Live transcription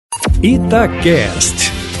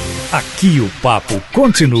Itacast. Aqui o papo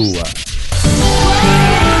continua.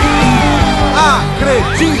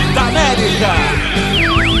 Acredita, América!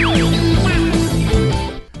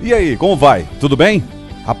 E aí, como vai? Tudo bem?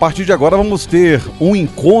 A partir de agora vamos ter um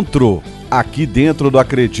encontro aqui dentro do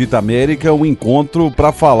Acredita América, um encontro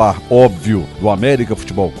para falar, óbvio, do América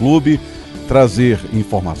Futebol Clube, trazer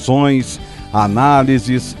informações,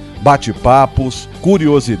 análises, bate-papos,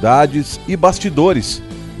 curiosidades e bastidores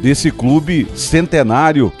desse clube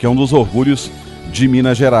centenário que é um dos orgulhos de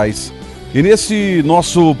Minas Gerais. E nesse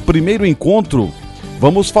nosso primeiro encontro,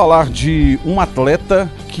 vamos falar de um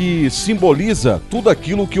atleta que simboliza tudo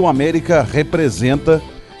aquilo que o América representa,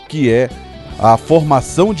 que é a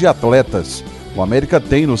formação de atletas. O América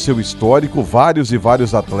tem no seu histórico vários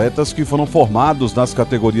atletas que foram formados nas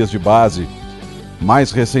categorias de base.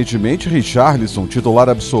 Mais recentemente, Richarlison, titular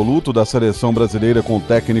absoluto da seleção brasileira com o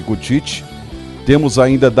técnico Tite. Temos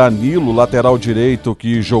ainda Danilo, lateral direito,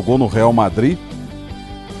 que jogou no Real Madrid,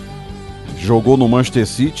 jogou no Manchester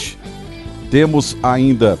City. Temos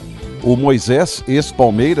ainda o Moisés,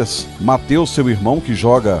 ex-Palmeiras, Matheus, seu irmão, que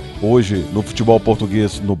joga hoje no futebol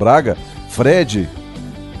português no Braga, Fred,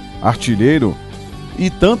 artilheiro, e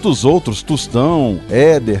tantos outros, Tostão,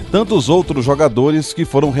 Éder, tantos outros jogadores que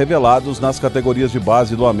foram revelados nas categorias de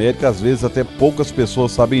base do América, às vezes até poucas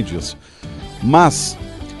pessoas sabem disso. Mas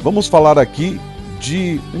vamos falar aqui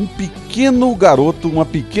de um pequeno garoto, uma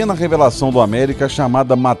pequena revelação do América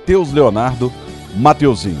chamada Matheus Leonardo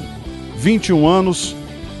Matheusinho. 21 anos,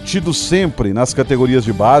 tido sempre nas categorias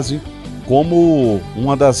de base como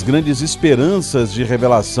uma das grandes esperanças de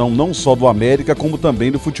revelação não só do América, como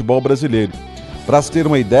também do futebol brasileiro. Para se ter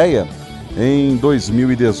uma ideia, em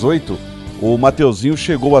 2018, o Matheusinho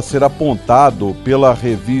chegou a ser apontado pela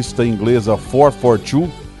revista inglesa 442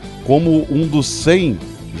 como um dos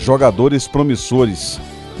 100 jogadores promissores.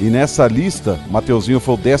 E nessa lista, Matheusinho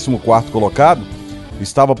foi o 14º colocado.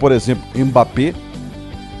 Estava, por exemplo, Mbappé,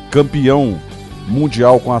 campeão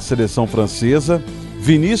mundial com a seleção francesa,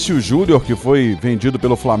 Vinícius Júnior, que foi vendido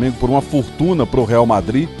pelo Flamengo por uma fortuna para o Real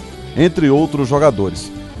Madrid, entre outros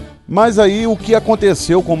jogadores. Mas aí o que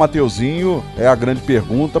aconteceu com o Matheusinho é a grande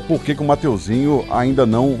pergunta: por que o Matheusinho ainda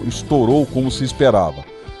não estourou como se esperava?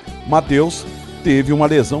 Matheus teve uma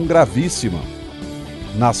lesão gravíssima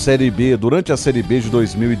na Série B, durante a Série B de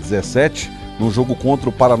 2017, num jogo contra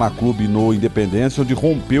o Paraná Clube no Independência, onde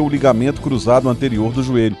rompeu o ligamento cruzado anterior do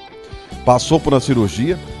joelho. Passou por uma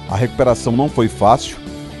cirurgia, a recuperação não foi fácil.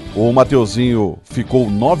 O Matheusinho ficou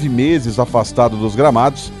 9 meses afastado dos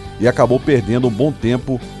gramados e acabou perdendo um bom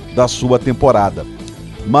tempo da sua temporada.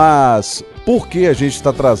 Mas por que a gente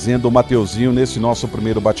está trazendo o Matheusinho nesse nosso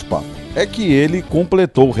primeiro bate-papo? É que ele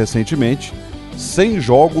completou recentemente 100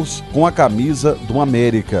 jogos com a camisa do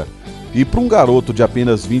América. E para um garoto de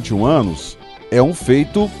apenas 21 anos, é um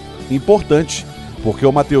feito importante, porque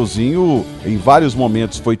o Matheusinho, em vários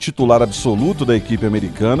momentos, foi titular absoluto da equipe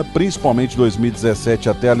americana, principalmente em 2017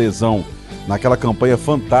 até a lesão naquela campanha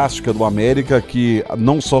fantástica do América, que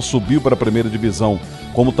não só subiu para a primeira divisão,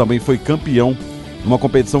 como também foi campeão numa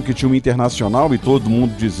competição que tinha um internacional e todo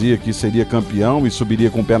mundo dizia que seria campeão e subiria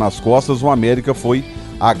com o pé nas costas. O América foi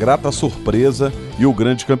a grata surpresa e o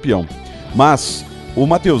grande campeão. Mas o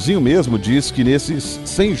Matheusinho mesmo diz que nesses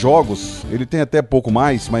 100 jogos, ele tem até pouco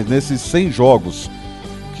mais, mas nesses 100 jogos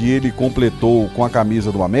que ele completou com a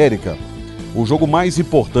camisa do América, o jogo mais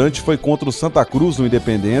importante foi contra o Santa Cruz no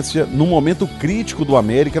Independência, no momento crítico do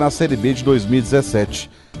América na Série B de 2017.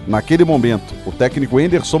 Naquele momento, o técnico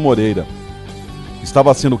Emerson Romano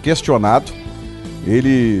estava sendo questionado.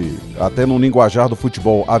 Ele, até no linguajar do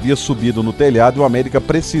futebol, havia subido no telhado e o América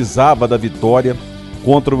precisava da vitória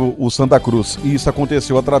contra o Santa Cruz. E isso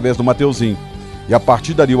aconteceu através do Matheusinho. E a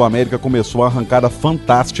partir dali o América começou uma arrancada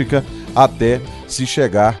fantástica até se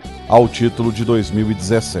chegar ao título de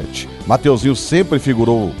 2017. Matheusinho sempre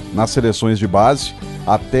figurou nas seleções de base,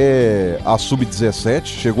 até a Sub-17,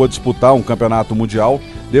 chegou a disputar um campeonato mundial.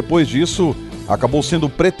 Depois disso, acabou sendo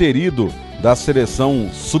preterido da seleção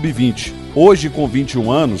Sub-20. Hoje, com 21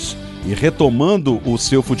 anos e retomando o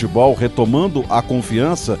seu futebol, retomando a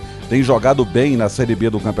confiança, tem jogado bem na Série B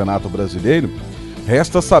do Campeonato Brasileiro.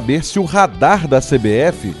 Resta saber se o radar da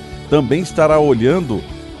CBF também estará olhando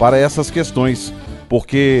para essas questões,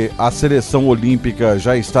 porque a seleção olímpica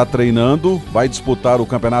já está treinando, vai disputar o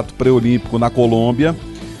Campeonato Pré-Olímpico na Colômbia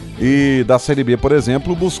e da Série B, por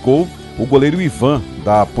exemplo, buscou o goleiro Ivan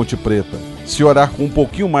da Ponte Preta. Se olhar com um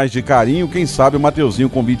pouquinho mais de carinho, quem sabe o Matheusinho,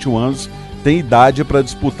 com 21 anos, tem idade para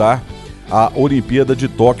disputar a Olimpíada de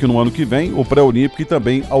Tóquio no ano que vem, o Pré-Olímpico e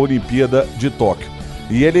também a Olimpíada de Tóquio.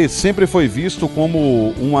 E ele sempre foi visto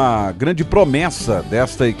como uma grande promessa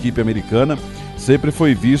desta equipe americana, sempre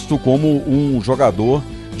foi visto como um jogador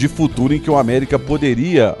de futuro em que o América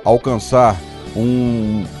poderia alcançar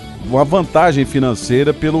uma vantagem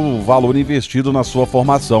financeira pelo valor investido na sua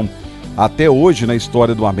formação. Até hoje, na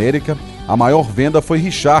história do América, a maior venda foi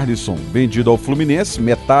Richarlison, vendido ao Fluminense,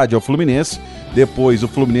 metade ao Fluminense. Depois o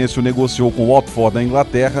Fluminense o negociou com o Watford da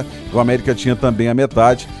Inglaterra, o América tinha também a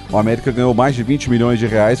metade. O América ganhou mais de 20 milhões de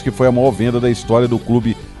reais, que foi a maior venda da história do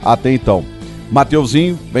clube até então.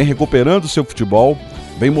 Matheusinho vem recuperando seu futebol,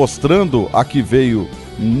 vem mostrando a que veio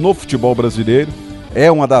no futebol brasileiro. É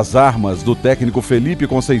uma das armas do técnico Felipe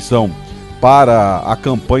Conceição para a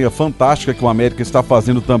campanha fantástica que o América está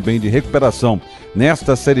fazendo também de recuperação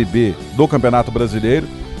nesta Série B do Campeonato Brasileiro.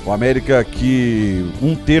 O América que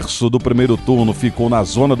 1/3 do primeiro turno ficou na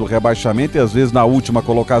zona do rebaixamento e às vezes na última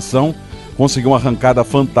colocação conseguiu uma arrancada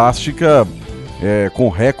fantástica, com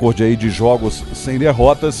recorde aí de jogos sem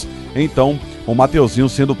derrotas. Então o Matheusinho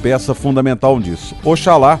sendo peça fundamental nisso.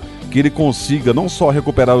 Oxalá que ele consiga não só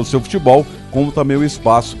recuperar o seu futebol, como também o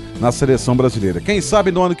espaço na seleção brasileira. Quem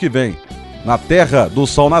sabe no ano que vem, na terra do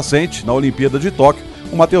sol nascente, na Olimpíada de Tóquio,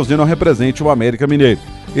 o Matheusinho não represente o América Mineiro.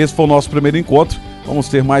 Esse foi o nosso primeiro encontro. Vamos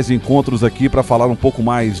ter mais encontros aqui para falar um pouco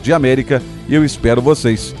mais de América e eu espero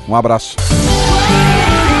vocês. Um abraço.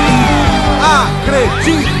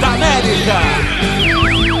 Acredita América!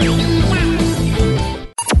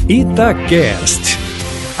 Itacast.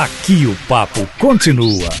 Aqui o papo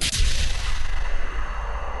continua.